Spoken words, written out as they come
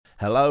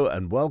Hello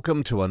and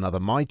welcome to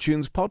another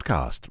MyTunes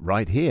podcast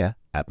right here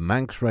at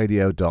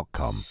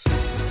manxradio.com.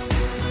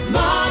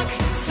 Marc,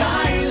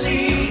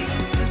 Tyley,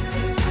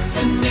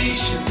 the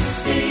nation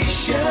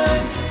station,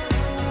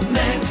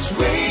 Manx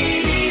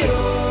Radio.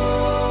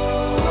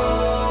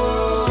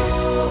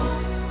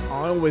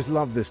 I always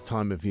love this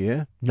time of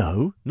year.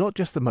 No, not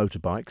just the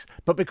motorbikes,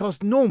 but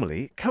because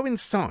normally it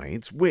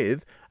coincides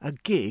with a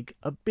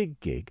big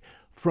gig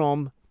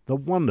from the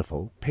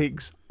wonderful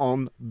Pigs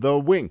on the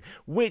Wing,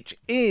 which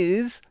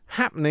is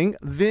happening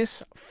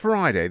this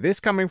Friday, this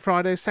coming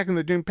Friday, 2nd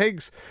of June.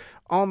 Pigs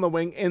on the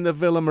Wing in the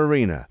Villa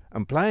Marina,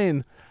 and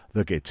playing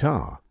the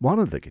guitar, one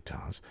of the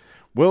guitars,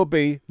 will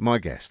be my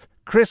guest,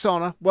 Chris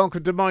Honor.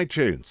 Welcome to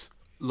MyTunes.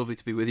 Lovely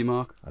to be with you,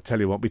 Mark. I tell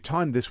you what, we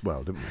timed this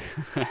well, didn't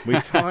we? We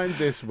timed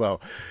this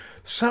well.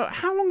 So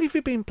how long have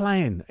you been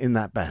playing in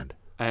that band?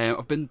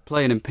 I've been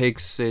playing in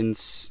Pigs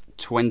since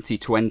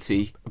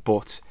 2020,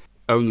 but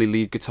only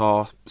lead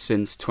guitar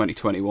since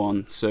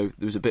 2021. So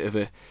there was a bit of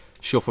a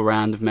shuffle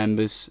around of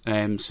members.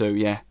 So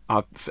yeah,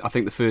 I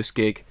think the first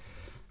gig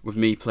with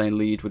me playing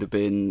lead would have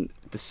been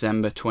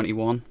December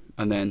 21,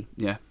 and then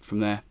yeah, from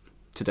there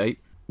to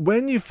date.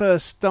 When you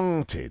first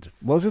started,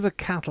 was it a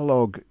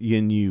catalogue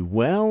you knew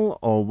well,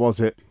 or was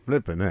it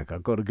flipping heck?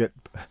 I've got to get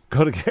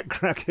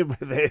cracking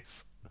with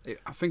this.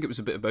 I think it was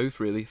a bit of both,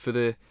 really.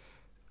 For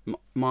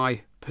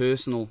my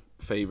personal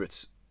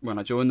favourites when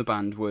I joined the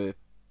band were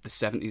the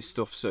 70s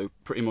stuff, so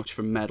pretty much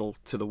from Metal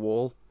to The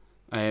Wall,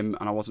 and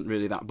I wasn't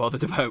really that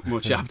bothered about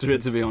much after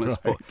it, to be honest.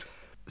 Right. But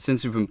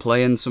since we've been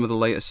playing some of the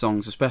latest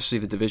songs, especially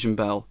the Division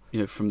Bell,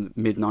 from the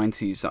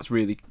mid-90s, that's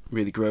really,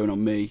 really grown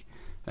on me.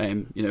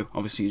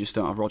 Obviously you just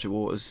don't have Roger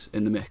Waters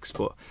in the mix,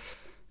 but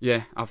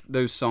yeah,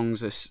 those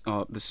songs there's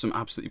some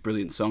absolutely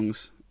brilliant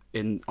songs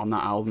on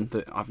that album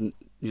that I've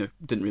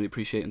didn't really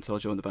appreciate until I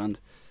joined the band.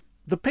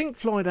 The Pink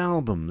Floyd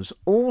albums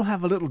all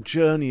have a little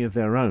journey of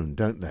their own,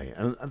 don't they?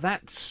 And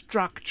that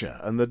structure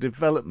and the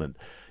development,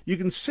 you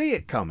can see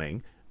it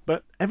coming,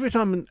 but every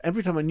time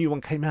a new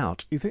one came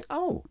out, you think,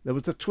 oh, there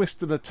was a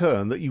twist and a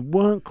turn that you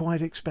weren't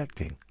quite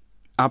expecting.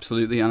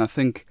 Absolutely, and I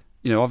think,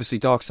 obviously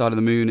Dark Side of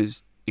the Moon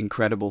is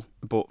incredible,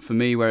 but for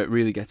me where it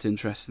really gets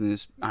interesting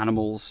is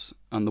Animals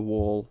and The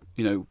Wall,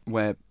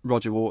 where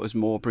Roger Waters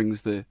more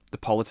brings the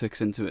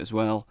politics into it as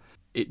well.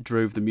 It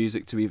drove the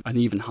music to an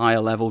even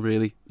higher level,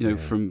 really,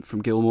 from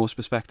Gilmour's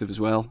perspective as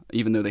well,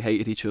 even though they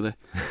hated each other.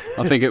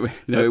 I think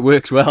it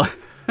works well.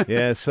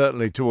 Yeah,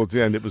 certainly towards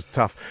the end it was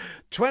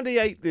tough.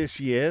 28 this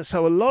year,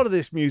 so a lot of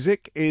this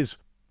music is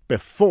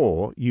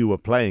before you were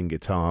playing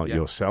guitar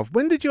yourself.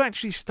 When did you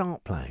actually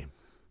start playing?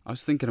 I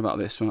was thinking about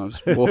this when I was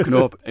walking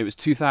up. It was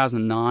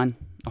 2009,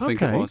 I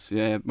think it was,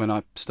 when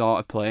I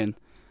started playing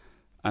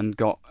and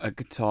got a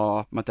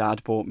guitar. My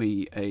dad bought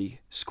me a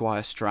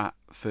Squire Strat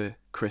for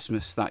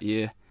Christmas that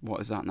year. What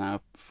is that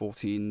now?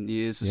 14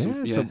 years or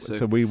something? Yeah,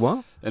 so we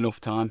what? Enough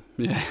time,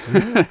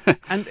 yeah.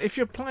 And if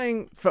you're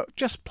playing for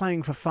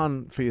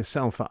fun for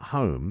yourself at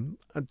home,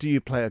 do you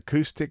play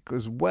acoustic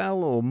as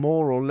well, or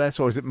more or less,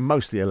 or is it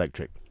mostly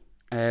electric?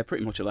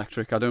 Pretty much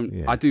electric.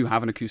 I do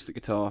have an acoustic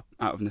guitar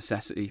out of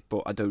necessity,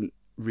 but I don't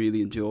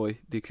really enjoy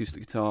the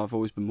acoustic guitar. I've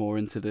always been more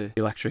into the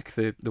electric,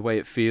 the way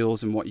it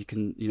feels and what you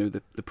can,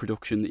 the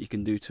production that you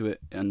can do to it,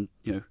 and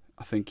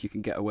I think you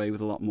can get away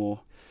with a lot more.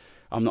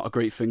 I'm not a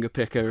great finger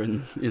picker,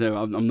 and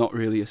I'm not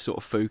really a sort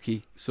of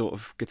folky sort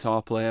of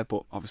guitar player,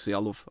 but obviously I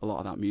love a lot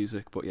of that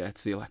music. But yeah,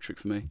 it's the electric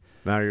for me.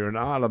 Now you're an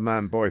Isle of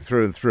Man boy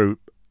through and through.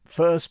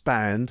 First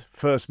band,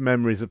 first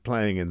memories of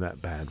playing in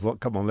that band.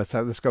 Come on,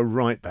 let's go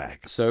right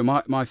back. So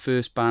my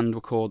first band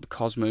were called the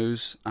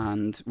Cosmos,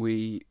 and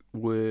we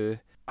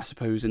were, I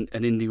suppose, an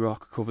indie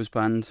rock covers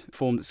band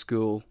formed at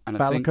school. And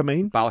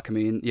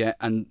Ballacameen, yeah.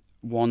 And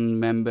one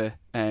member,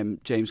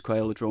 James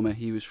Quayle, the drummer,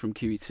 he was from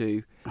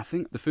QE2. I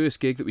think the first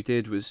gig that we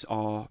did was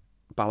our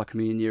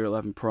Ballacameen Year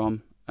 11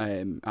 prom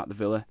at the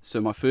Villa. So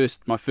my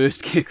first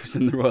gig was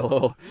in the Royal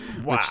Hall,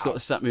 which sort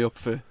of set me up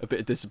for a bit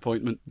of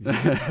disappointment.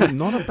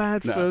 Not a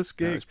bad first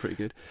gig. No, it was pretty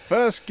good.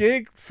 First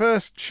gig,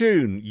 first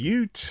tune.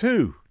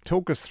 U2.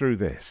 Talk us through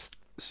this.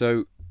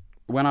 So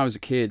when I was a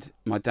kid,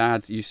 my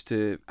dad used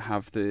to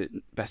have the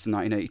Best of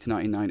 1980 to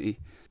 1990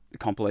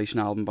 compilation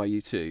album by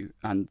U2,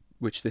 and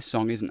which this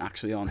song isn't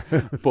actually on,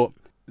 but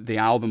the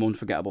album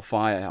Unforgettable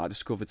Fire I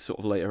discovered sort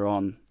of later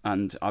on,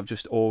 and I've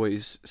just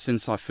always,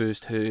 since I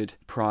first heard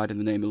Pride in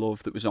the Name of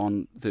Love that was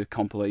on the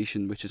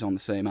compilation, which is on the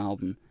same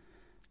album,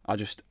 I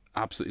just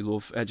absolutely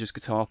love Edge's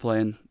guitar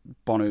playing,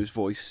 Bono's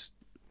voice.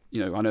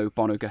 I know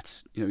Bono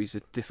gets, he's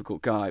a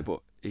difficult guy,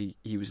 but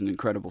he was an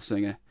incredible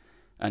singer,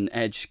 and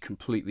Edge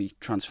completely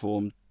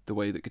transformed the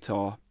way that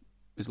guitar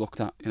is looked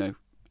at,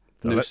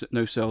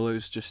 no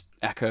solos, just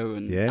echo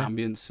and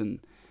ambience, and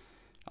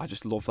I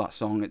just love that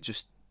song. It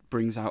just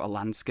brings out a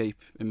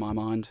landscape in my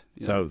mind.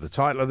 So the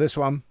title of this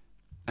one?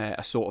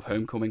 A Sort of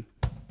Homecoming.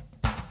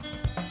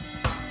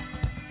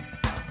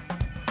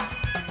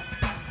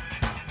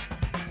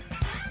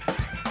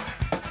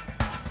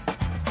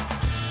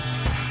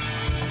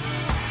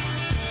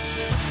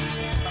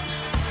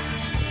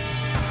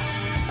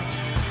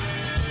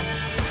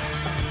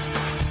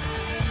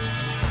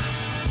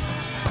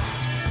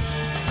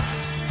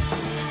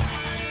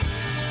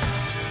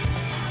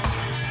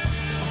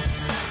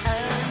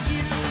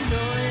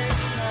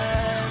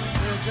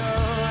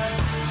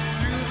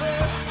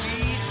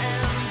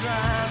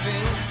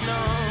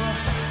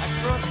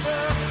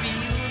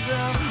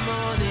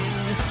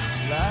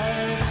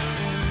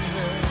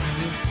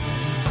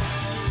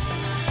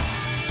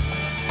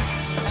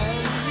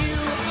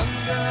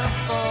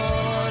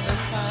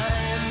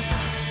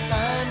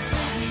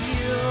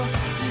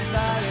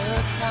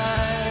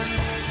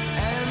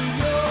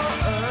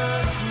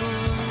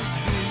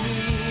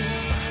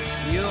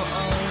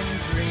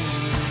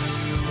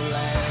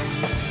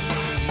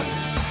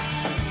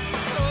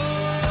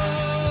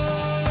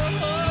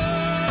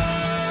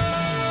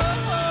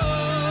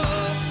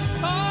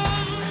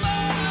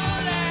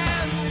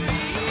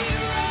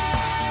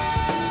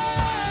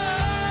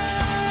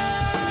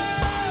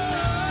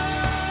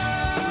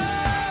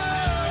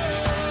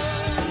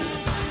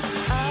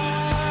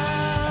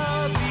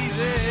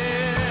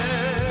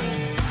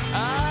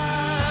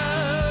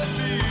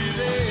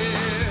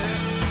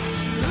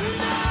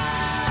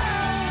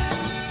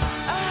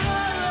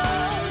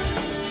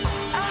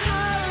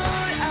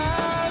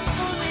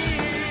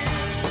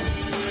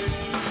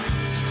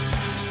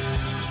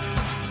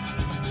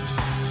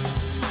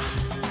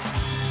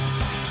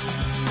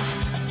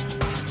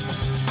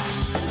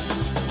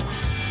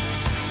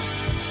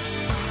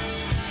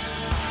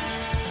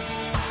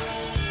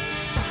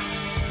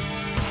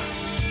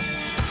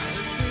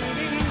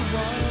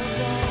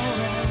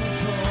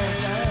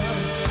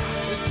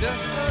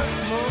 just a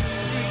smoke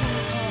screen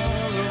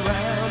all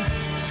around.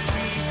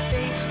 See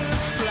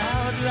faces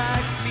plowed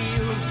like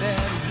fields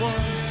that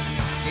once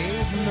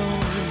gave no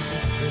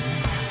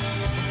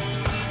resistance.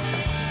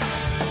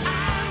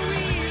 I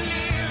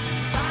relive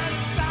by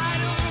the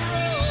side of the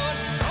road,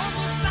 on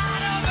the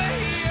side of a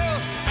hill,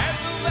 as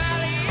the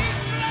valley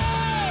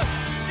explodes,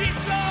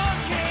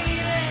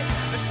 dislocated,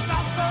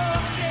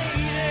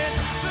 suffocated.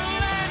 The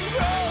land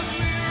grows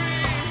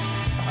weary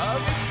of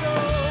its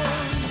own.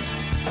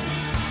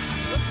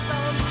 The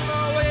sun,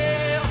 my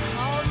way,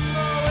 upon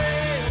my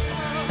way,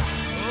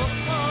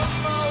 upon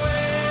my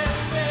way,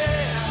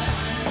 say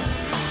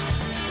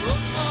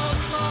upon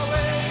my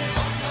way,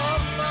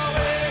 upon my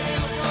way,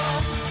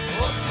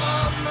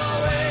 upon my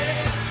way,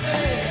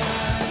 say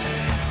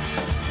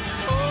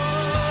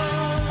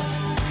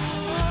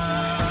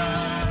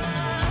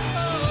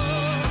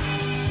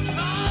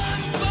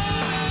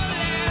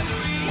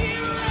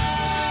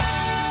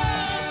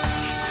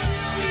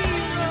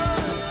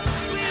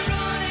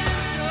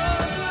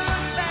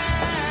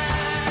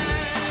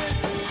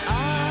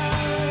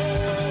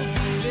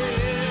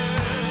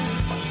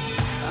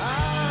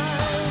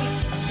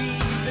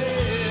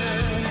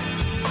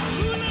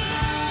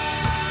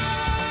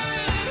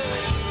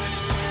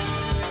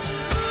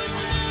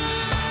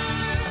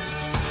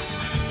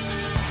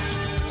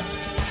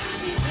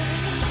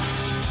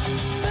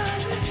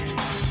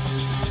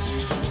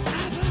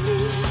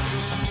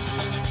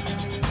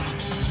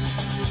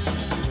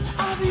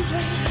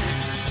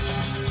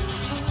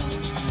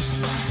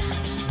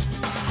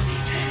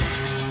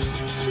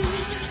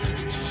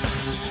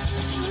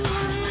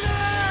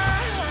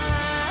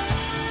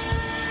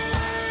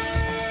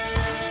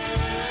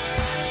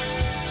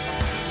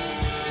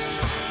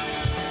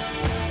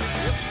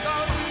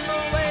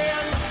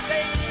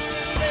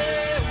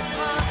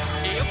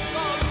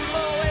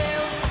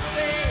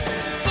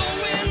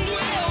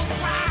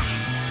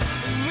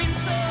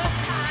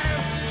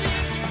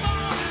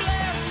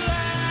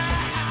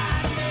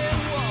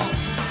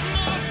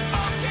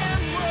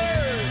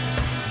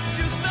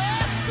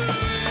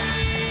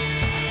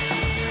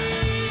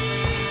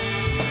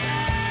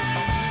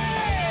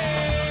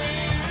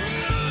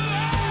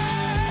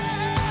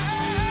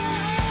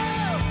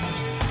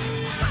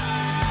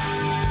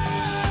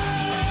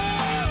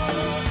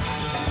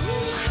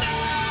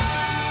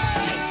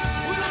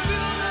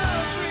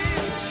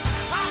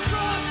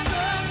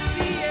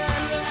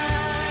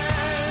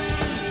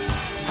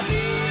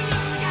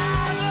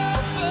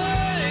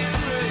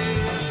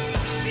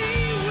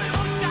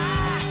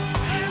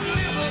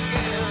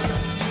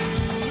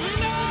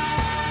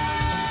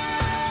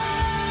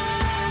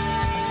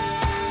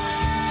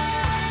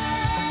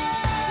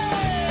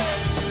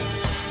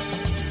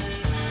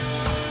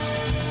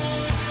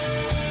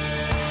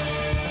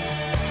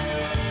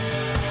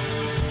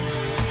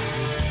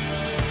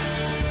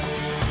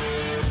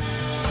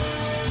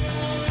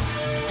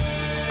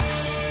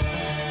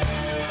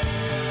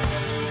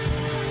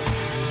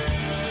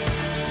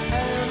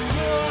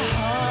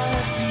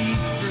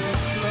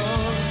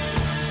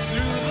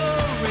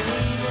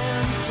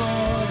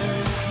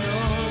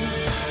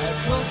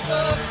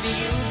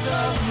fields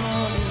of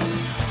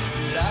morning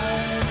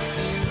lies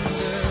in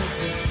the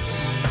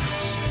distance.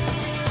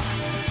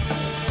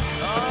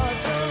 Oh,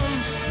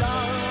 don't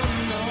sorrow,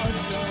 no,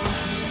 don't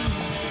weep,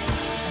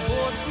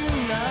 for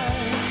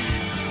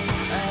tonight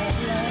at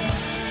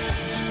last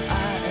I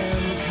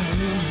am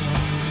coming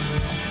home.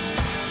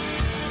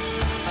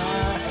 I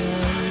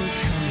am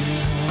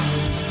coming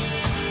home.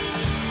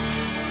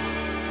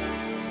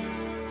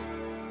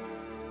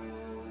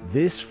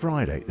 This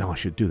Friday, no, I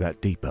should do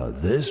that deeper.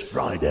 This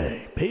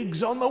Friday,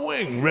 Pigs on the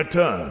Wing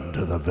return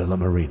to the Villa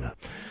Marina.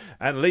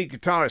 And lead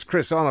guitarist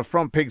Chris Arnold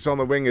from Pigs on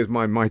the Wing is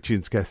my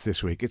MyTunes guest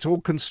this week. It's all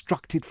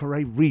constructed for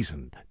a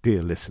reason,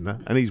 dear listener,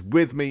 and he's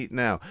with me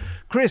now.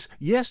 Chris,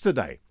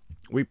 yesterday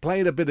we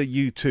played a bit of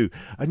U2,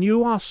 and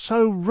you are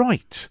so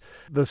right.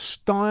 The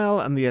style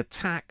and the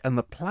attack and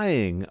the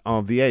playing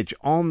of the Edge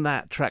on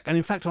that track, and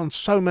in fact on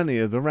so many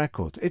of the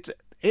records,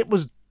 it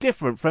was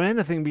different from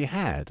anything we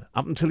had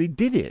up until he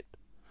did it.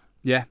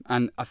 Yeah,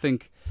 and I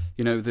think,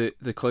 you know,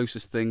 the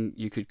closest thing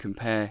you could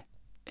compare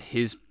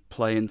his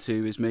playing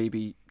to is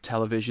maybe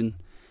Television,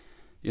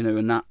 you know,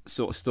 and that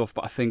sort of stuff.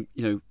 But I think,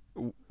 you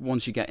know,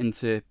 once you get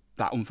into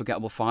that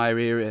Unforgettable Fire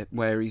era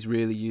where he's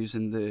really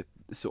using the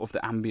sort of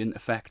the ambient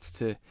effects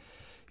to,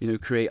 you know,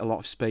 create a lot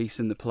of space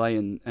in the play,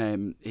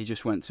 and he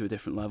just went to a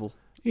different level.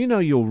 You know,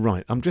 you're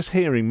right. I'm just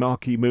hearing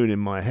Marky Moon in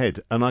my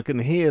head, and I can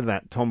hear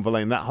that Tom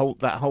Verlaine, that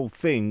whole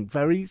thing.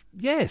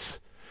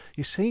 Yes.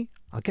 You see,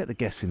 I get the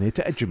guests in here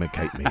to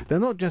educate me. They're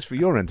not just for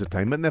your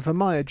entertainment; they're for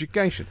my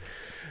education.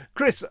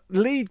 Chris,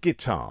 lead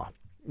guitar.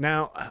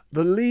 Now,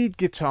 the lead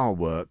guitar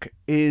work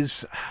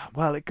is,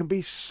 well, it can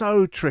be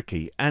so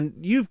tricky, and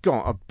you've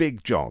got a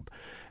big job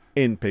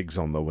in Pigs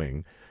on the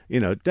Wing. You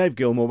know, Dave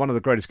Gilmour, one of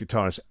the greatest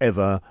guitarists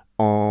ever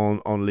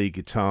on lead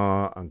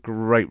guitar, and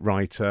great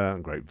writer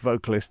and great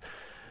vocalist.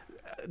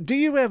 Do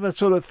you ever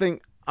sort of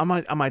think, am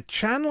I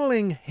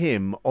channeling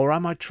him, or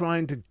am I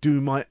trying to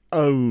do my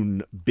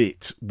own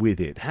bit with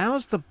it?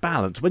 How's the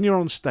balance when you're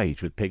on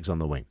stage with Pigs on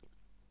the Wing?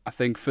 I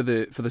think for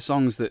the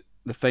songs that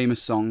the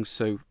famous songs,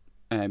 so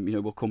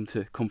we'll come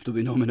to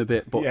Comfortably Numb in a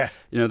bit, but Yeah.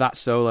 that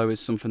solo is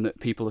something that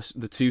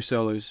the two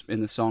solos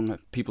in the song,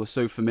 people are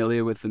so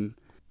familiar with them.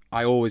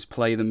 I always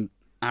play them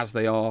as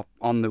they are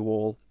on the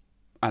wall,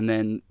 and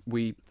then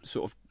we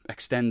sort of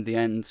extend the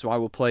end. So I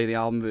will play the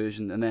album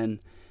version, and then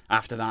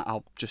after that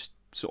I'll just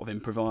sort of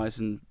improvise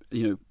and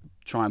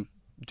try and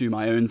do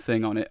my own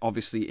thing on it,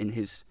 obviously in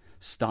his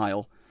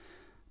style.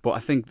 But I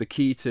think the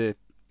key to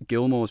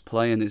Gilmour's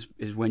playing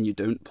is when you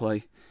don't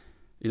play,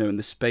 in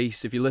the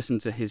space. If you listen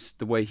to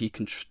the way he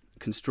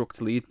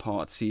constructs lead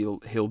parts,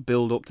 he'll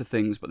build up to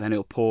things, but then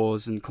he'll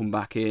pause and come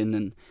back in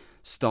and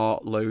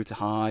start low to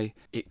high.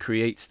 It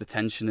creates the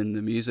tension in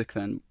the music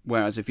then.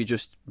 Whereas if you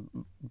just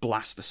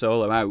blast a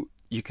solo out,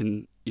 you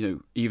can,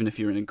 even if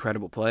you're an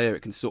incredible player,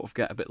 it can sort of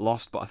get a bit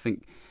lost. But I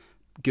think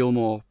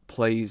Gilmour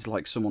plays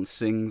like someone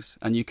sings,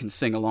 and you can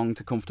sing along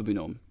to Comfortably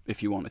Numb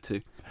if you wanted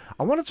to.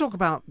 I want to talk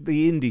about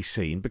the indie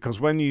scene, because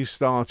when you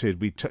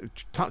started, we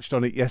touched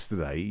on it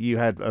yesterday, you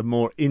had a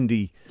more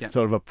indie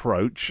sort of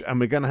approach, and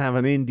we're going to have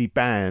an indie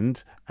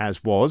band,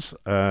 as was,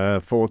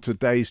 for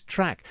today's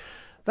track.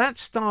 That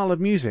style of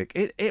music,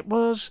 it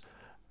was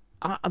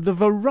the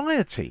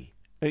variety.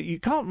 You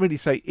can't really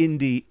say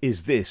indie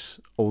is this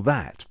or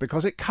that,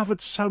 because it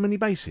covered so many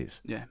bases.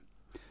 Yeah.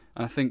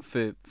 And I think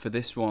for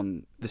this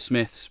one, the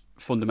Smiths,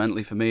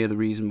 fundamentally for me, are the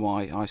reason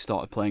why I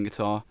started playing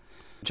guitar.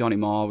 Johnny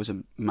Marr was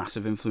a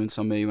massive influence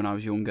on me when I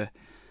was younger,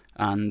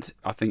 and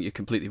I think you're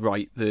completely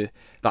right.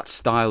 That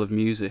style of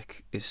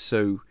music is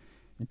so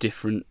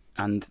different,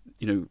 and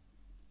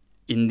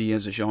indie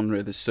as a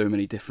genre, there's so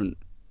many different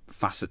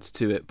facets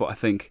to it. But I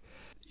think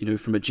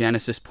from a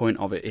genesis point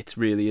of it, it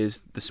really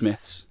is the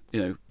Smiths,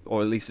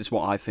 or at least it's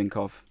what I think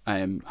of,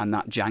 and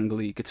that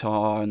jangly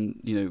guitar, and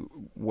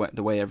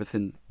the way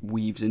everything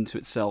weaves into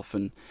itself,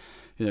 and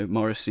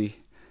Morrissey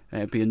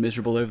being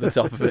miserable over the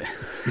top of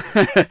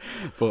it.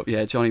 But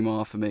yeah, Johnny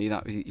Marr for me,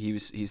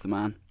 he's the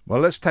man. Well,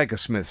 let's take a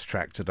Smiths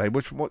track today.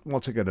 What's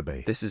it going to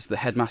be? This is the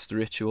Headmaster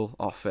Ritual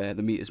off the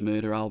Meters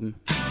Murder album.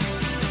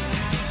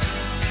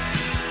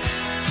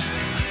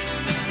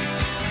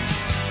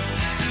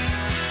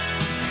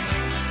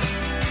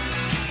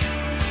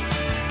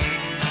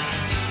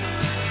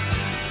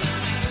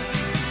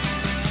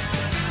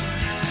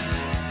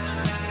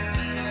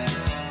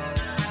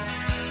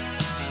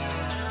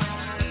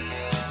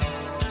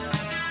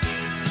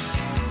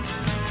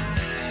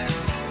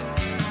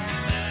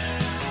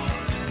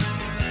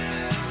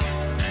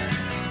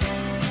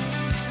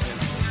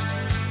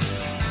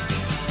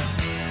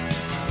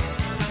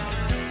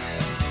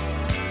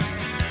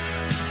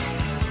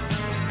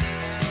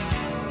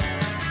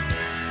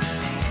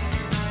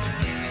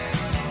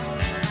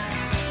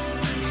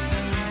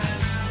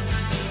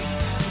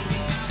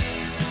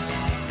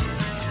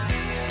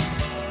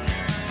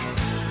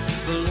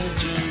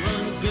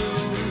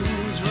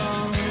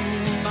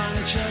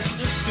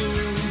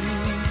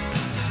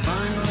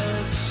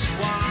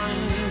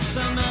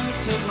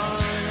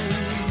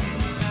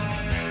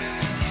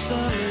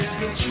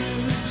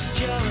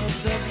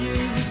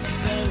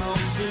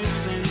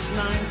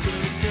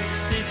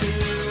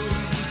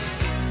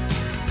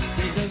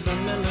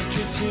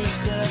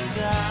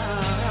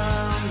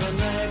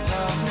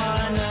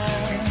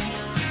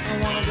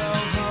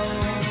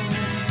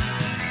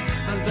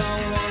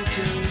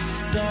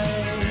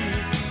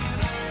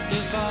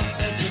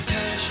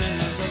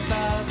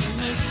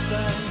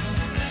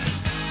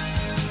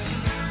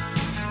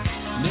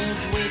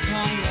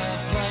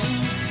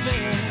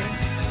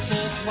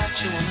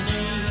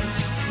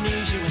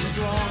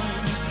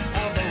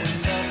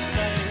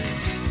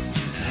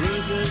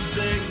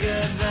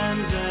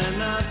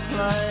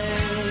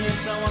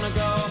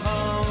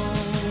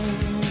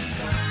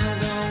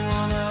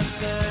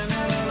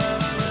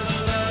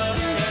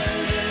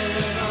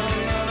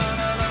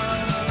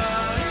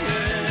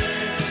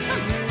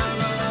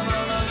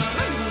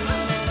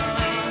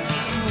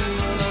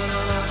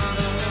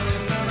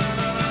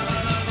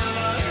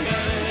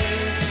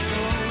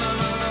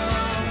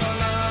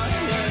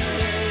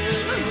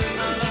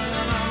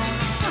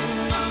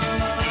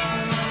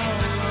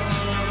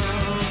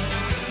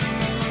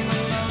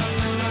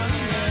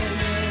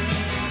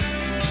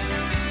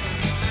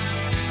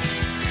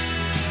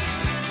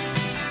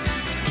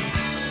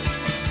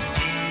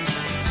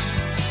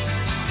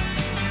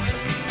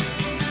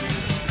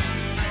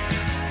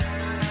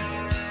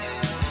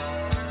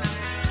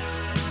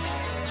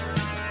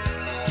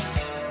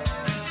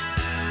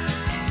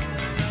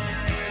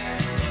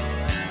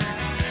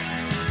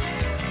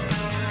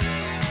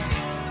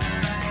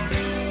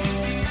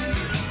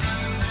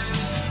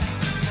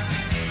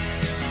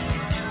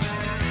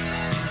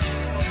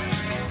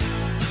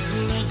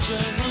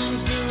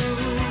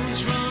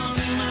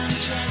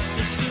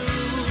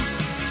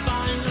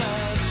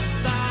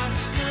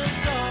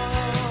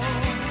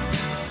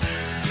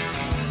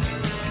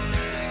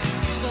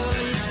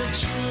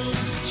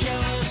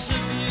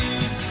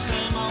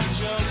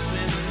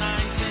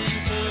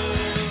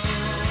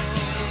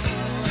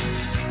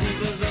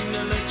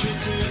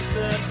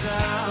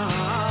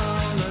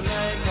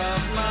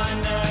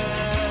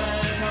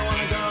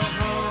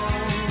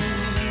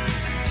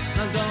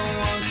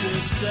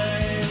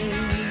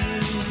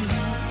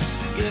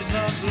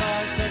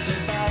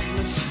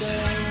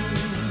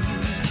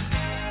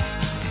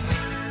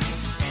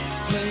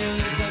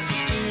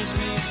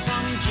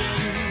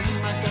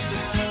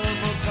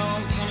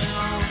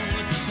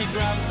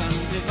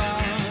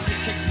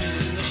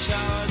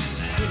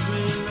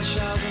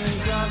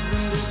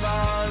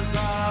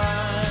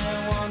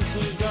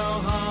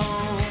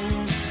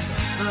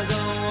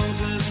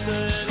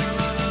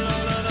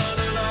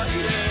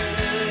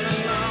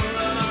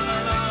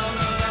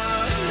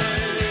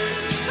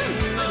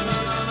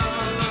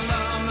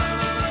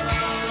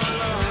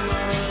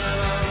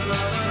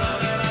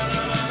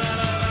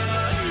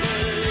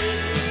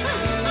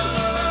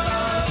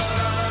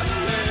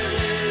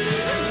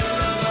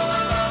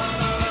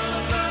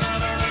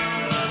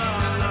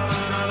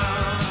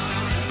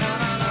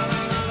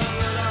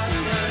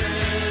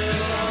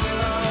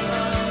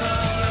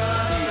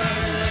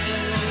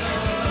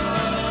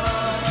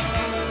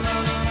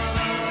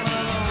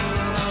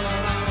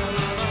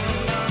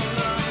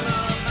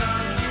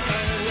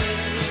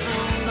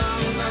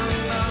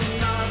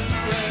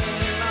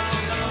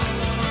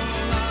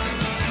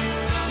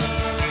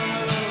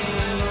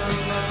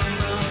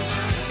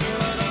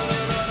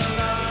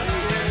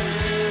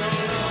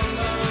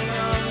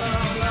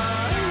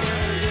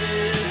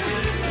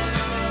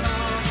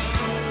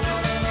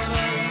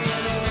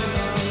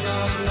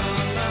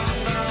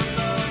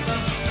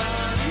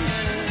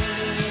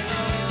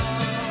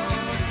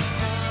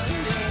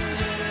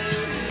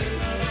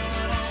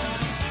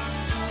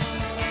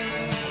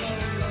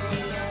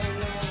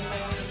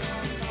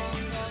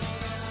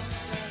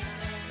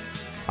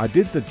 I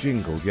did the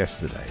jingle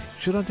yesterday.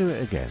 Should I do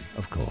it again?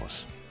 Of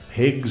course.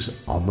 Pigs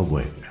on the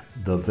Wing.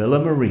 The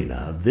Villa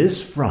Marina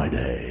this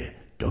Friday.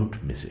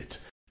 Don't miss it.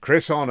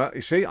 Chris Honor,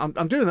 you see,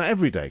 I'm doing that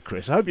every day,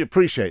 Chris. I hope you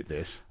appreciate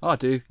this. I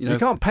do. You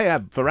can't pay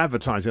for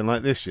advertising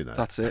like this, you know.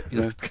 That's it.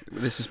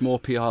 This is more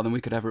PR than we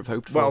could ever have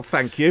hoped for. Well,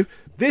 thank you.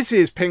 This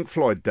is Pink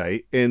Floyd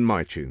Day in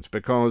my tunes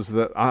because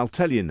I'll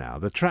tell you now,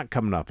 the track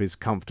coming up is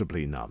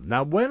Comfortably Numb.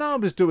 Now, when I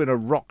was doing a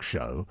rock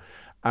show,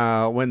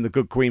 when the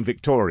good Queen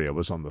Victoria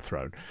was on the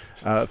throne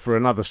for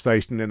another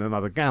station in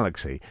another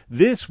galaxy,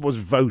 this was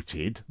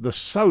voted, the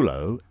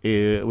solo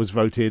was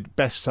voted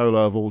best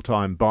solo of all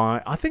time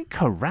by, I think,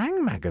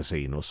 Kerrang!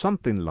 Magazine or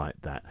something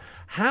like that.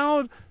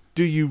 How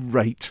do you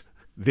rate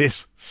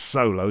this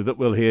solo that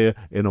we'll hear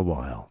in a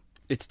while?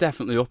 It's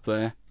definitely up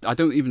there. I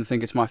don't even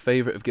think it's my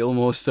favourite of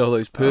Gilmour's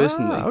solos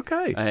personally.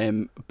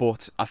 Okay.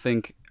 But I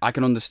think I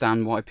can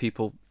understand why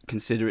people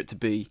consider it to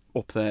be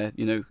up there.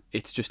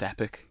 It's just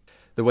epic.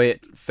 The way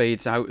it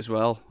fades out as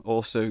well.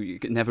 Also,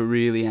 it never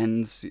really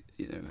ends.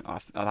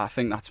 I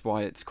think that's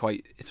why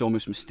it's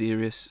almost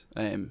mysterious.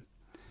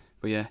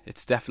 But yeah,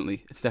 it's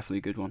definitely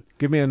a good one.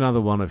 Give me another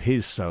one of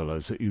his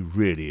solos that you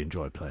really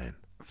enjoy playing.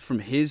 From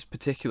his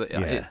particular,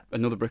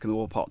 Another Brick in the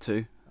Wall Part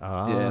 2.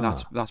 Yeah,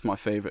 that's my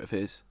favourite of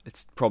his.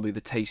 It's probably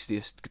the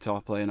tastiest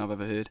guitar playing I've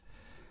ever heard.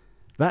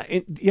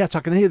 Yes, I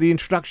can hear the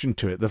introduction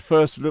to it. The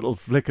first little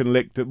flick and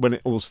lick that when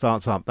it all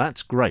starts up.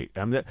 That's great.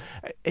 I mean,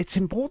 it's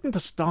important to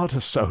start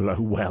a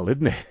solo well,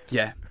 isn't it?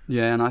 Yeah,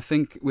 and I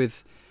think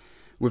with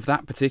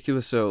that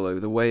particular solo,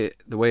 the way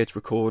it's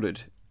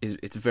recorded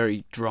it's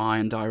very dry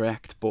and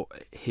direct, but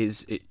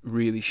it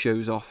really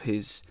shows off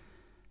his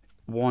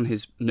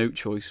note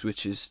choice,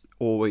 which is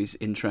always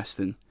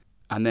interesting,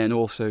 and then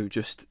also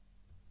just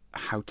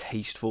how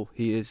tasteful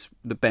he is,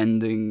 the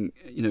bending,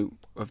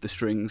 of the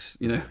strings,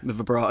 the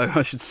vibrato,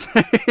 I should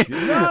say.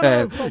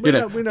 We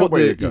know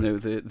where you're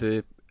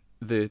going.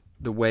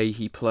 The way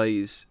he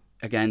plays,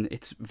 again,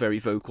 it's very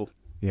vocal.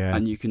 Yeah.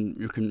 And you can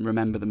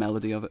remember the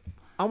melody of it.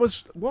 I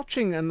was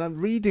watching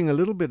and reading a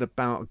little bit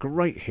about a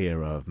great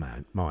hero of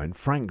mine,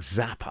 Frank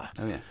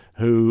Zappa,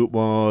 who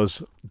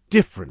was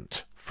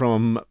different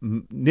from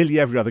nearly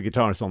every other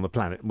guitarist on the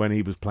planet when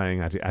he was playing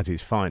at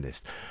his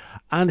finest.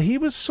 And he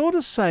was sort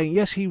of saying,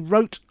 yes, he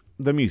wrote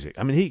the music.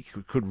 I mean, he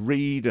could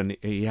read and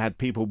he had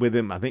people with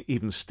him. I think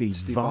even Steve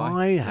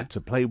Vai had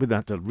to play with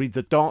that, to read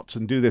the dots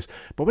and do this.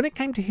 But when it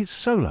came to his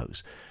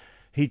solos,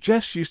 he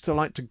just used to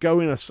like to go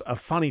in a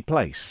funny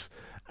place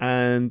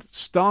and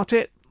start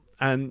it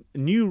and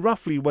knew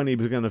roughly when he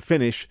was going to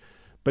finish,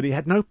 but he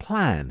had no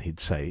plan, he'd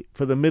say,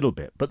 for the middle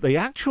bit. But the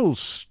actual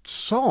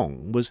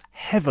song was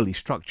heavily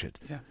structured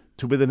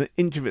to within an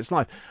inch of its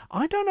life.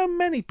 I don't know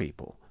many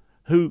people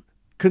who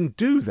can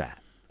do that.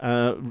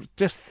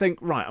 Just think,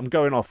 right, I'm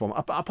going off on,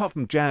 apart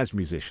from jazz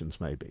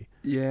musicians, maybe.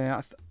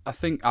 Yeah, I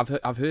think I've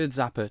heard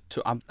Zappa.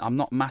 I'm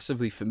not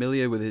massively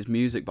familiar with his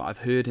music, but I've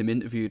heard him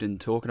interviewed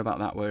and talking about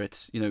that, where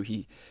it's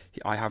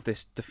I have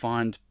this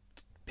defined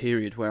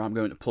period where I'm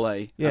going to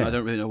play, and I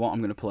don't really know what I'm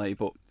going to play,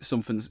 but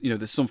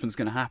there's something's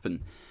going to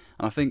happen.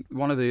 And I think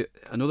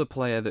another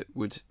player that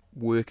would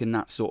work in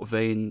that sort of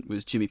vein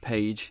was Jimmy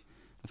Page.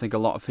 I think a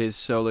lot of his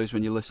solos,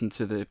 when you listen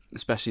to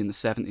especially in the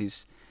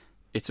 70s,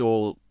 it's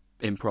all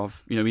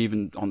improv,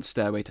 even on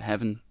Stairway to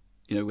Heaven,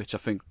 which I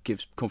think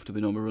gives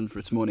Comfortably Numb a run for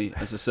its money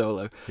as a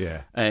solo.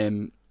 Yeah.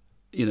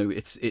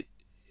 It's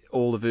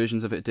all the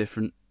versions of it are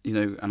different,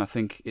 and I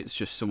think it's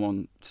just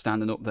someone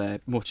standing up there,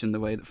 much in the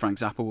way that Frank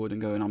Zappa would,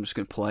 and going, I'm just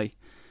going to play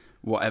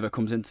whatever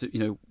comes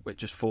into, it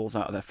just falls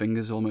out of their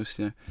fingers almost,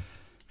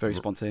 very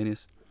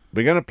spontaneous.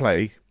 We're going to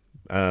play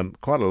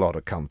quite a lot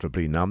of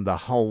Comfortably Numb. The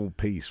whole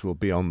piece will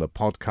be on the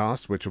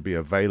podcast, which will be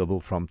available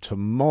from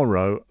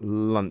tomorrow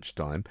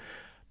lunchtime.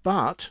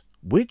 But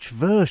which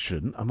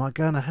version am I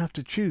going to have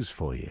to choose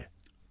for you?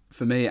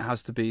 For me, it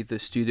has to be the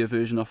studio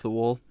version off the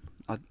wall.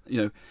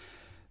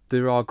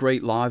 There are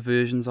great live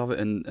versions of it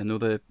and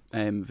other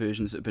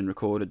versions that have been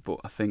recorded, but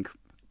I think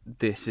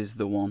this is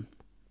the one.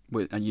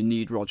 And you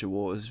need Roger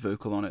Waters'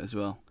 vocal on it as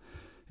well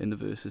in the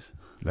verses.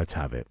 Let's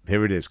have it.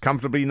 Here it is,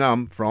 Comfortably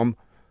Numb from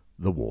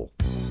The Wall.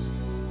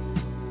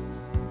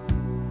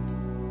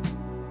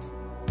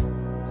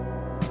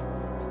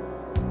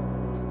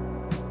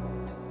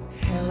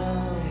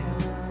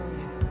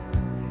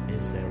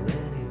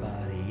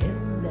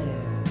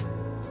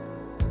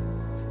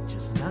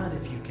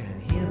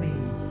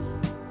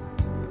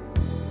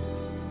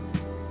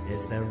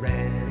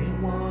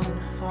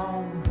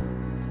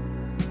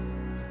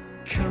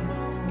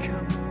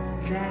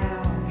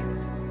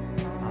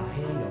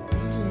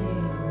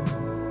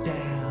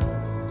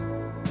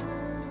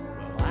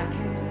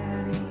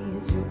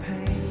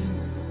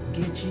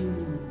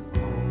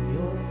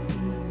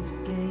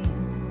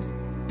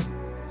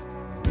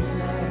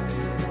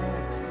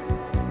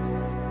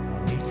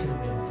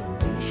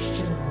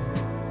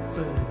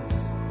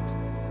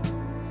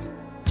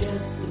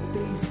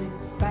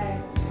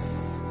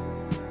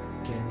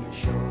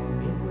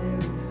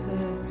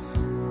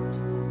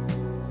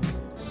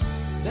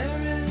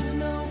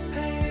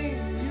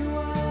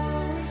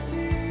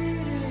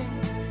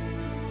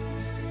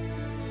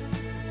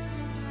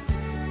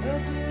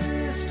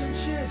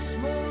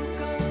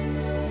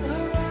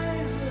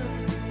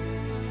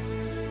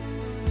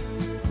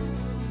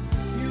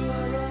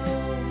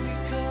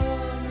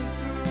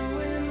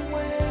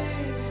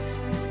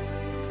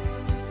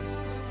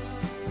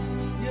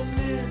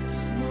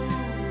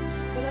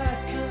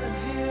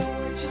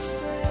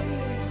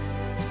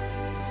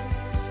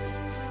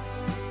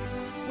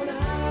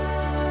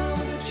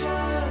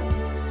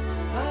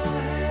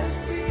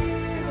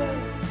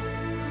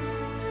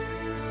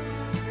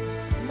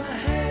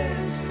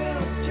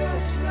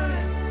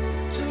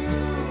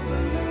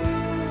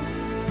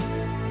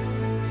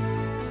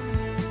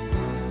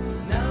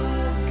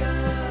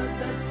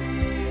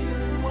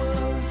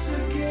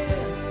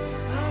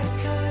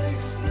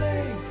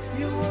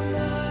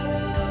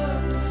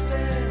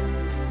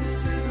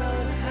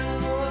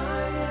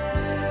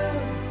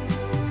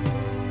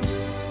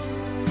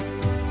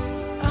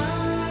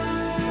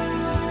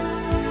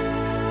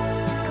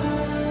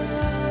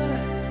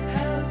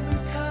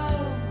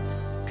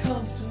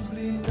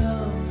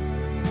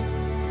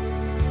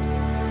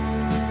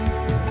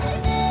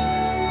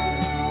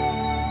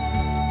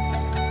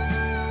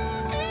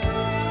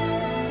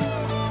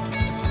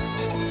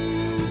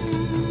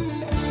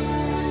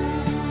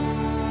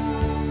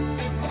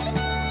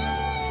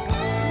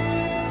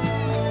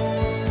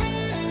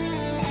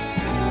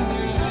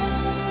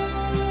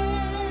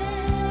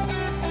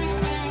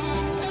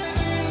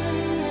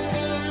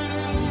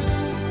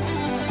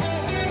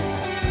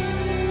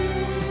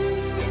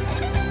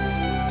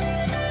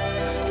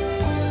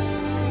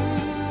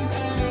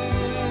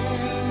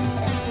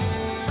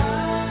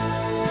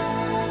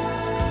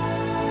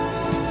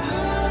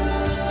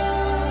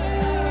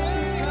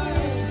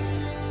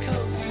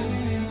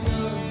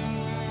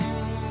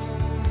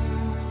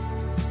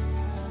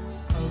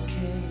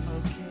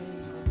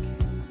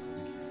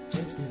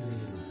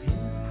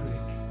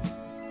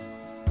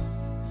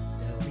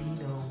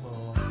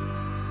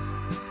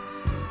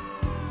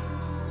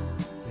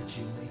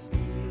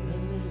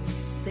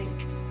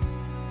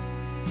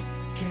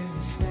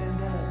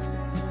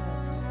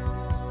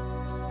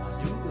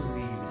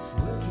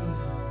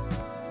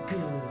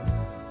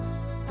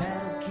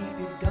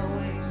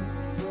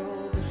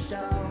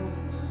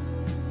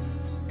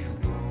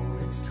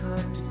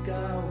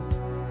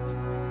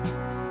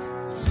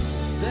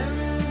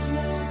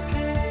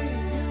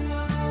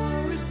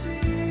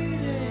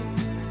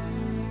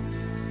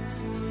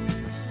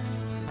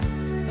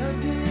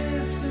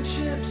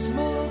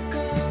 smoke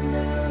on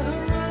the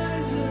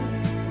horizon.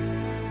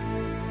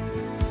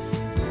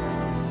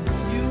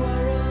 You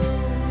are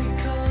only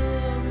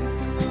coming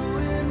through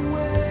in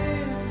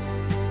waves.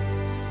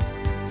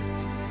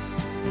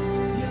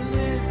 Your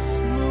lips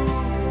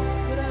move,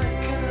 but I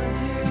can't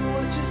hear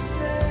what you're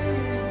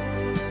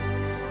saying.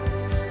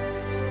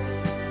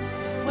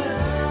 When I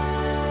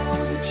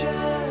was a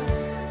child,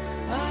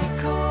 I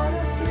caught a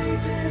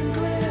fleeting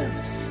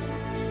glimpse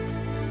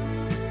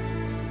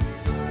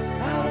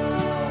out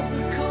of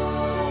the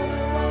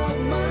corner of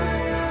my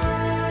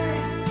eye.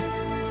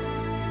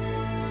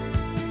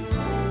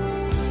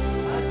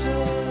 I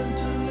turned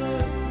to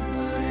look,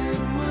 but it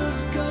was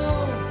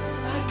gone.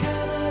 I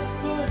cannot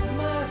put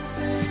my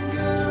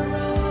finger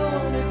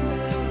on it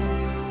now.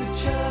 The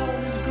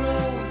child is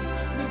grown,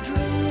 the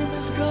dream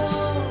is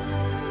gone.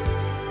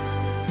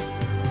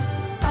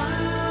 I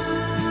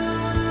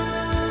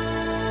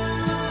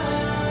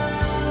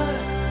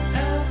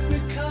have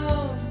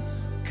become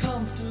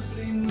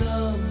comfortably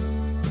numb.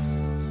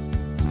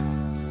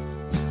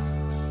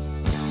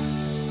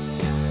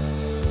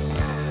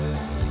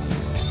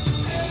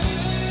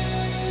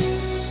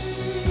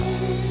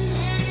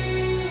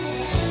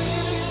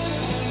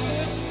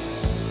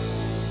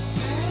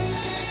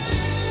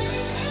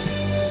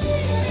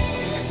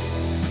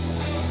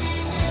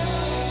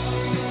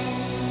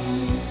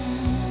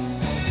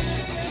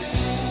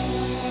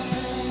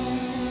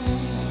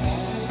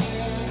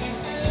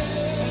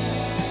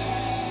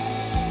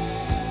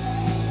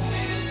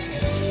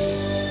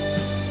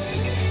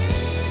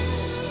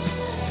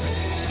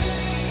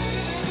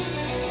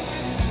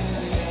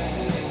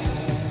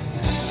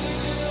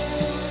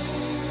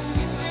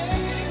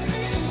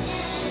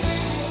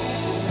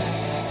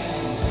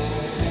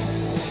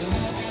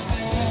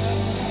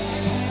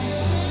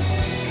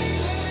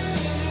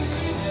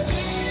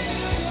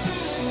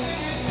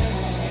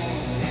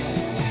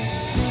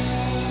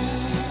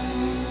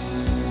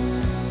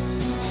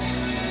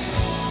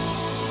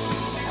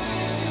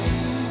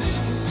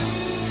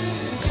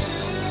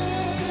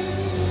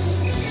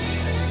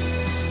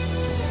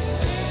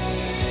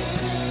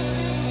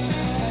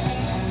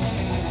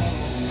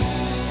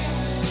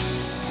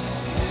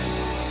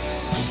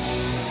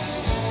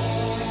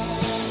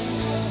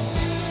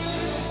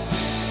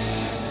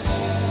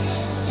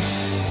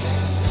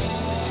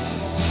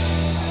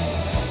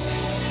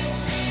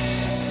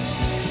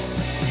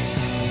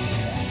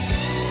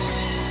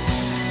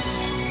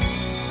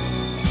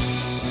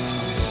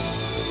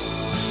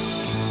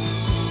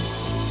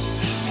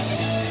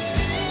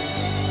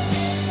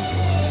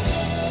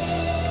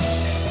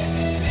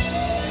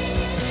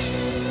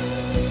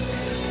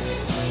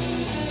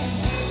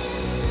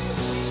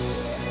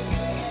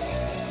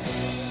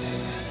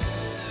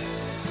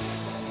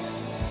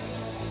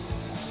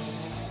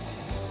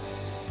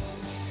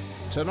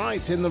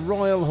 Tonight in the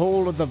Royal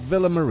Hall of the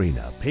Villa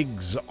Marina,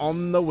 Pigs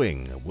on the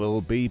Wing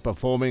will be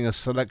performing a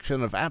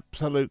selection of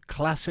absolute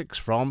classics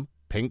from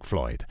Pink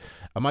Floyd.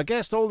 And my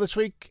guest all this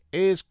week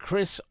is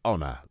Chris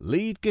Honor,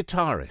 lead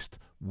guitarist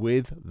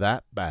with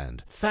that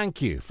band.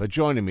 Thank you for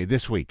joining me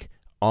this week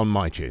on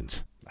My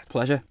Tunes.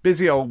 Pleasure.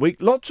 Busy old week,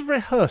 lots of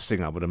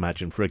rehearsing, I would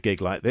imagine, for a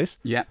gig like this.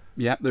 Yeah,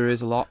 there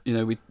is a lot. You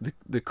know,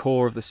 the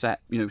core of the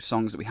set, you know,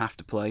 songs that we have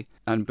to play,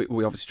 but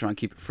we obviously try and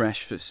keep it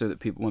fresh so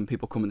that when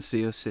people come and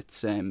see us,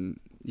 it's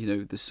you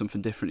know, there's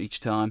something different each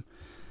time.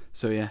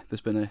 So yeah,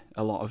 there's been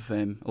a lot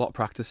of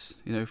practice,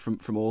 you know,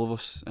 from all of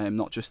us,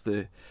 not just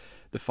the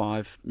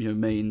five, you know,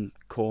 main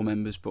core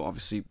members, but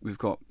obviously we've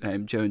got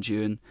Joe and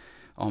Ewan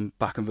on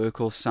back and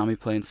vocals, Sammy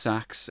playing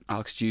sax,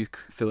 Alex Duke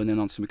filling in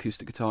on some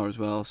acoustic guitar as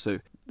well. So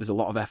there's a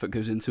lot of effort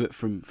goes into it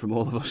from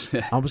all of us.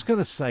 Yeah. I was going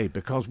to say,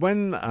 because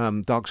when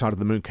Dark Side of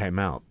the Moon came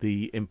out,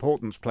 the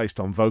importance placed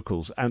on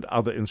vocals and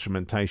other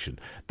instrumentation,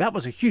 that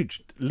was a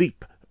huge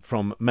leap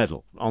from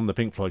metal on the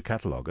Pink Floyd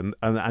catalogue. And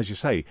as you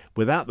say,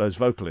 without those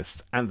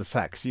vocalists and the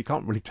sax, you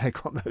can't really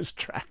take on those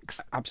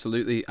tracks.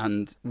 Absolutely.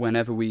 And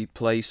whenever we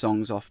play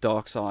songs off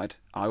Dark Side,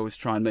 I always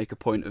try and make a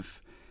point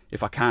of,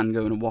 if I can,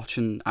 going and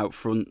watching out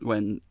front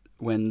when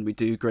we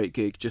do great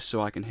gig, just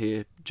so I can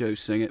hear Joe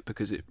sing it,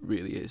 because it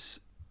really is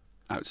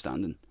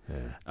outstanding.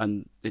 Yeah.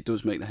 And it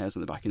does make the hairs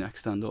on the back of your neck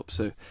stand up.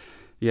 So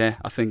yeah,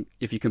 I think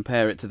if you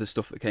compare it to the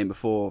stuff that came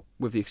before,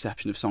 with the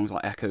exception of songs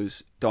like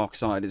Echoes, Dark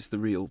Side is the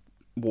real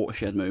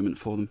watershed moment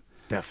for them.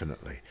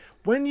 Definitely.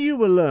 When you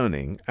were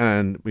learning,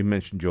 and we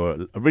mentioned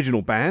your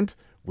original band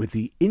with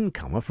the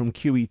incomer from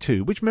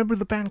QE2, which member of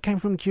the band came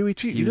from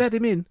QE2? You let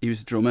him in? He was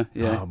the drummer,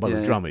 yeah. Oh, well,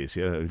 the drummer is,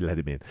 yeah, let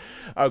him in.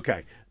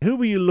 Okay. Who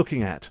were you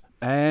looking at?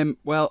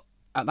 Well,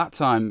 at that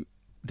time,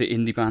 the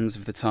indie bands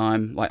of the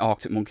time, like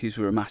Arctic Monkeys,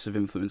 were a massive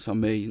influence on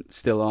me,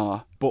 still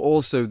are. But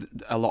also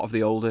a lot of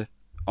the older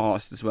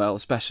artists as well,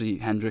 especially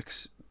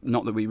Hendrix.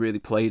 Not that we really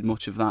played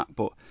much of that,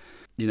 but,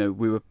 you know,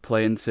 we were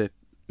playing to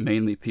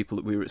mainly people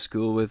that we were at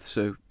school with.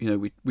 So, you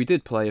know, we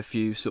did play a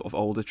few sort of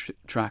older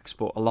tracks,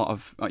 but a lot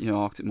of, you know,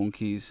 Arctic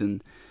Monkeys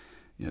and,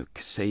 you know,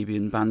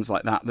 Kasabian, bands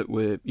like that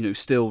were, you know,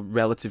 still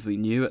relatively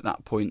new at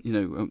that point, you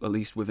know, at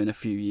least within a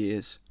few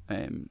years.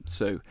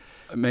 So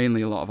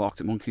mainly a lot of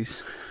Arctic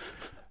Monkeys.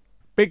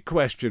 big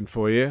question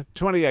for you.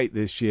 28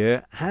 this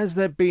year. Has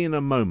there been a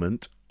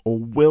moment, or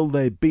will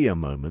there be a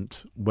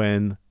moment,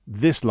 when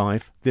this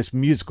life, this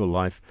musical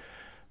life,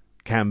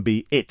 can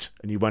be it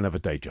and you won't have a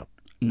day job?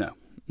 No,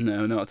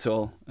 not at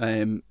all.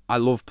 I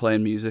love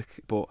playing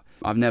music, but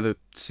I've never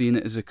seen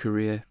it as a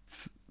career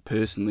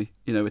personally.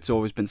 You know, it's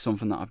always been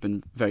something that I've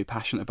been very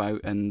passionate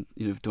about and,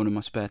 you know, done in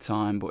my spare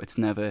time, but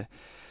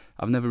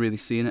I've never really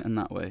seen it in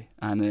that way.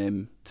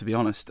 And to be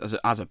honest,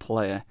 as a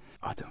player,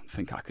 I don't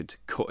think I could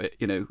cut it,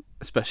 you know,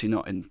 especially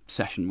not in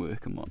session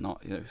work and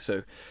whatnot, you know.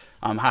 So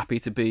I'm happy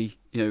to be,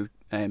 you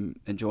know,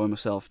 enjoying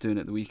myself doing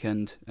it the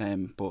weekend.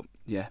 But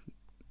yeah,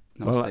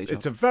 well,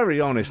 it's a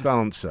very honest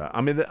answer. I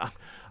mean,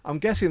 I'm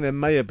guessing there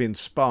may have been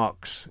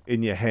sparks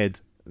in your head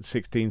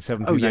 16,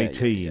 17,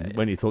 18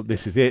 when you thought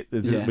this is it,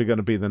 we're going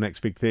to be the next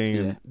big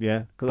thing.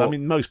 Because I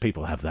mean, most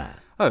people have that.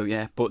 Oh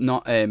yeah, but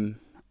not.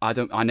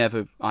 I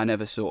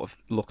never sort of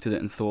looked at it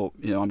and thought,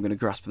 you know, I'm going to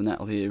grasp the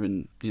nettle here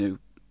and, you know,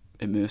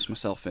 immerse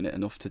myself in it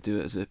enough to do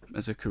it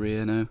as a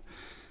career now.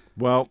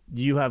 Well,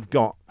 you have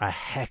got a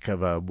heck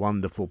of a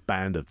wonderful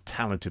band of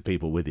talented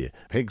people with you.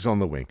 Pigs on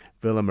the Wing,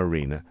 Villa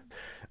Marina.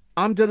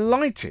 I'm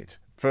delighted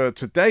for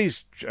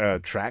today's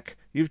track.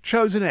 You've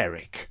chosen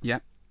Eric.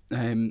 Yeah.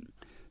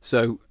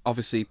 So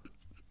obviously,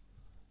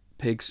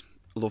 Pigs.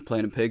 I love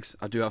playing in Pigs.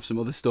 I do have some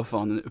other stuff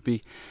on, and it would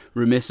be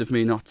remiss of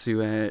me not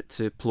to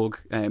plug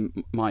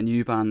my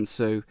new band.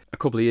 So a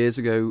couple of years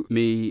ago,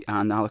 me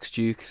and Alex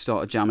Duke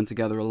started jamming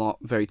together a lot.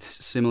 Very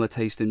similar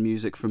taste in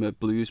music from a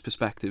blues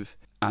perspective,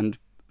 and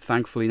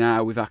thankfully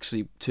now we've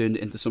actually turned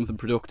it into something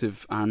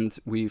productive, and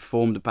we've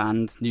formed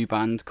a new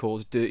band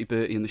called Dirty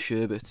Bertie and the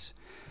Sherbets.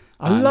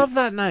 I love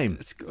that name.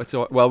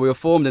 Well, we were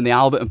formed in the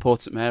Albert and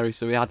Port St Mary,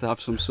 so we had to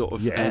have some sort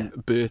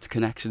of Bert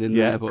connection in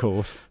there. Yeah, of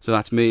course. So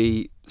that's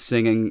me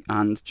singing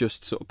and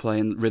just sort of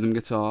playing rhythm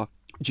guitar.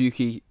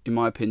 Dukey, in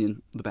my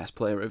opinion, the best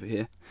player over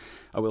here.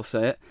 I will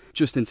say it.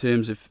 Just in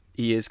terms of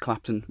he is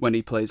Clapton when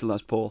he plays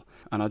Les Paul,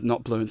 and I'm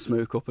not blowing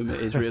smoke up him.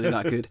 It is really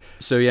that good.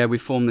 So yeah, we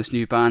formed this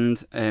new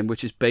band,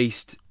 which is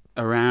based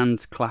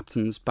around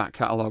Clapton's back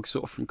catalogue,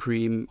 sort of from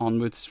Cream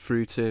onwards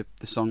through to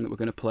the song that we're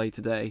going to play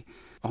today.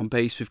 On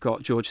bass, we've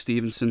got George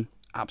Stevenson,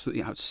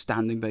 absolutely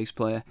outstanding bass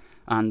player,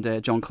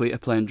 and John Cleater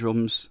playing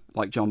drums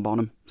like John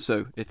Bonham.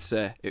 So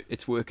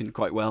it's working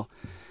quite well.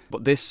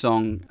 But this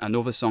song and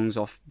other songs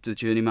off the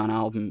Journeyman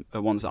album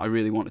are ones that I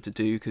really wanted to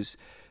do, because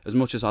as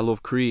much as I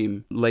love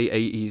Cream, late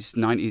 80s,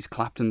 90s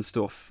Clapton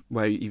stuff,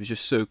 where he was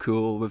just so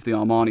cool with the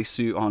Armani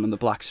suit on and the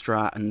black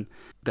strat and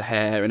the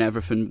hair and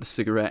everything, the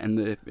cigarette in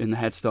the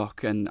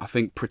headstock, and I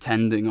think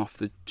Pretending off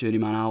the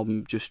Journeyman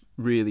album just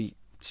really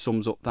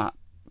sums up that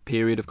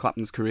period of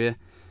Clapton's career.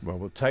 Well,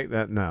 we'll take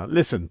that now.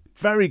 Listen,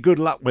 very good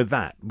luck with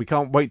that. We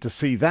can't wait to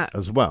see that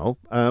as well.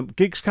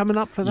 Gigs coming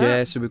up for that?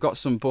 Yeah, so we've got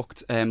some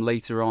booked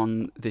later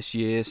on this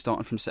year,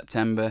 starting from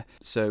September.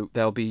 So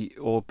they'll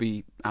all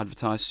be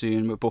advertised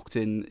soon. We're booked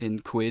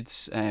in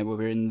Quids,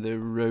 we're in the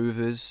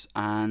Rovers,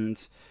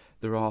 and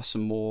there are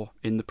some more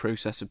in the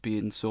process of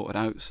being sorted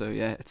out. So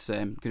yeah, it's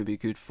going to be a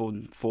good,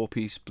 fun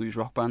 4-piece blues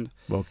rock band.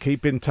 Well,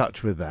 keep in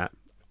touch with that.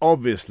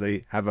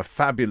 Obviously, have a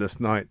fabulous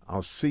night.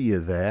 I'll see you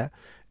there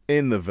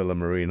in the Villa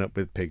Marina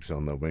with Pigs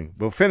on the Wing.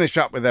 We'll finish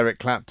up with Eric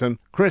Clapton.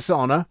 Chris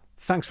Honor,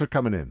 thanks for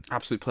coming in.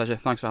 Absolute pleasure.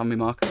 Thanks for having me,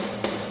 Mark.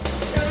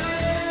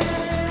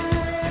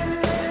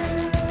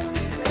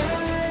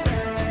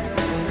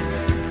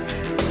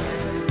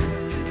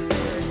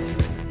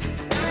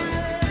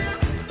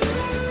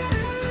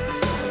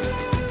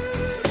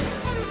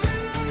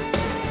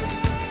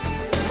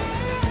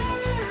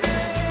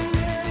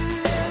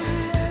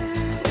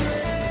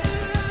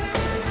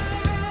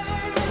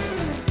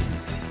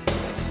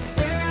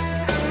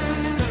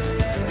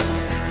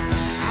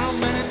 How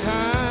many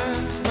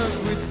times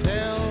must we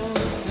tell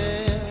the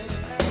tale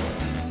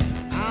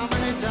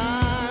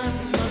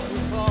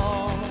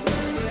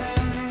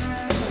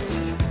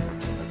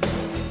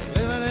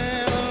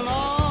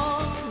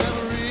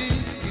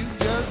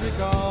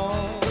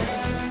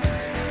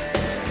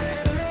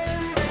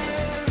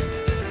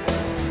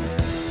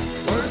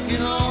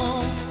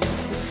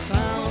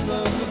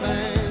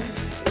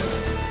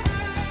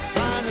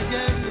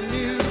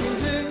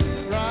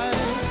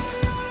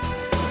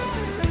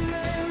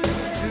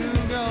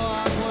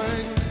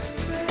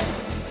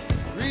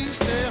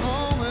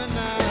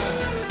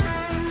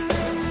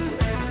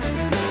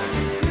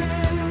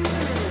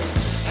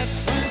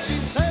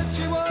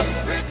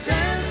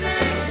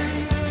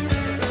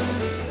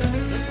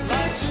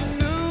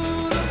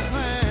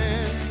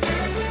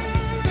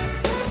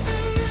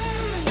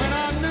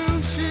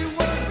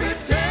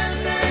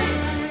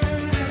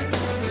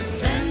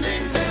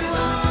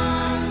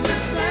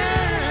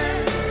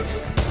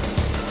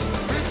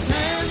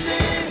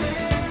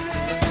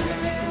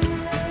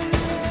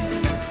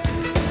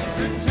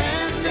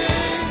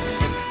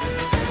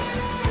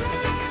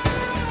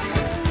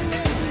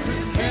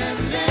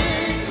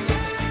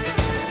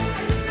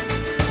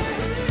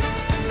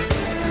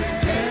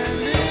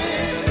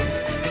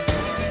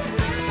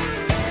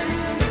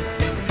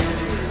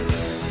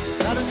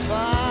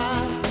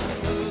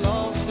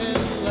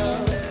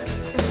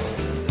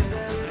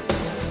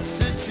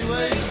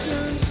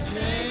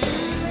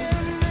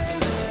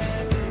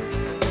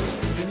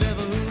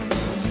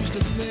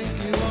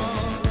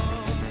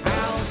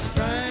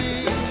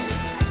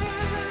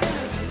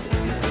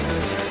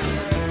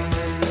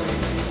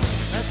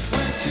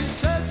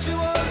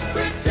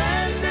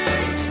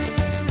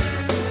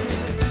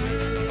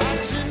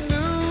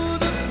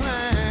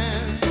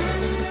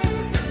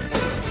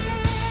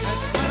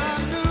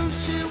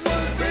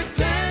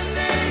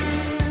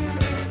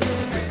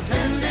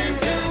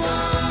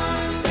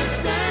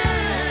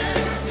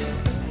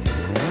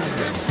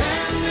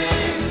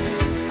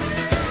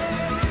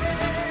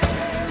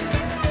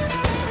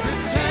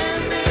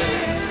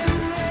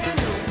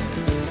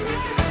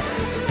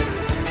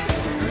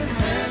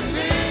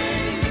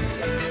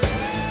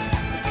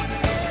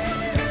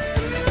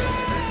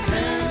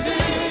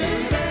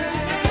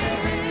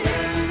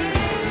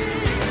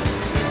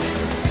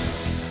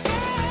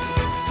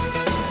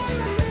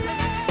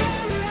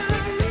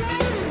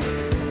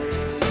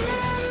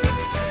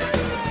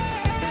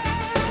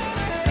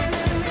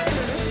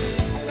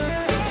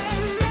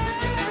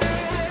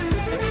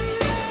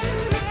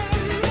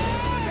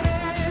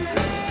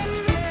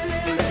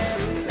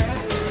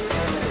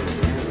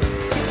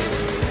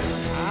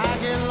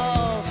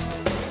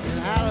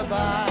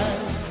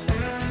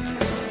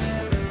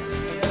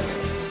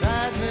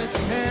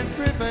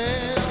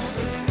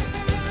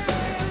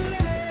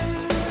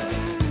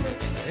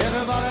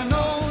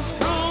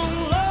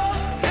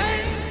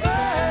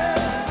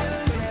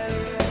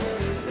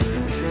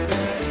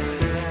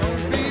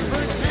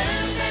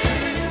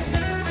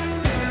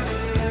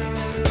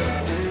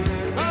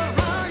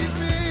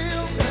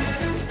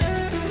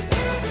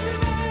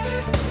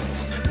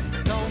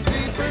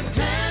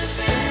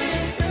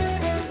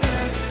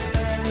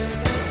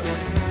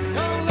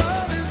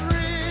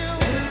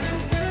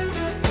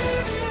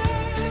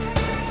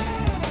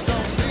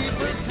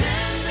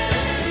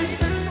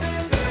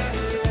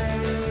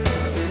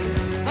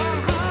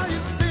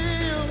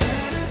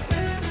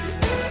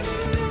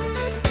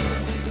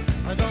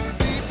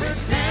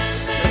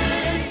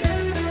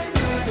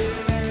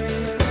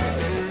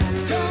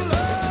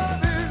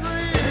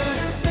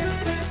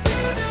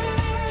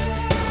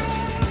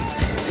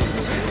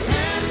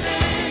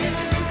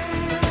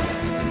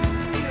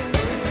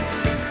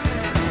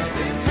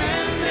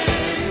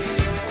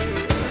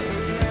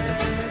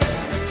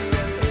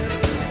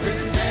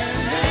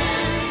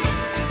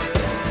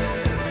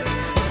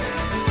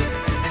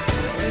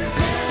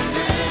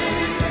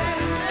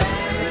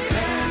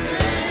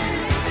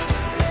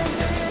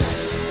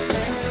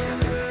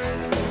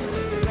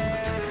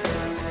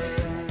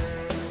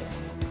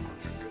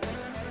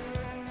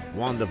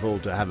Wonderful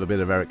to have a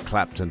bit of Eric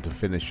Clapton to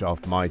finish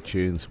off my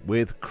tunes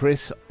with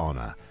Chris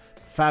Honor.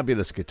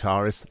 Fabulous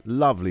guitarist,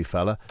 lovely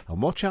fella,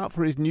 and watch out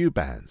for his new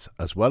bands,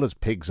 as well as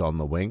Pigs on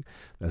the Wing.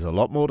 There's a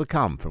lot more to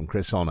come from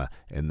Chris Honor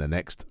in the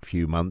next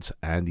few months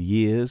and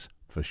years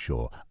for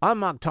sure. I'm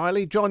Marc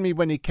Tyley. Join me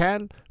when you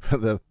can for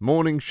the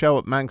morning show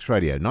at Manx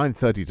Radio,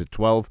 9:30 to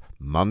 12,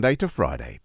 Monday to Friday.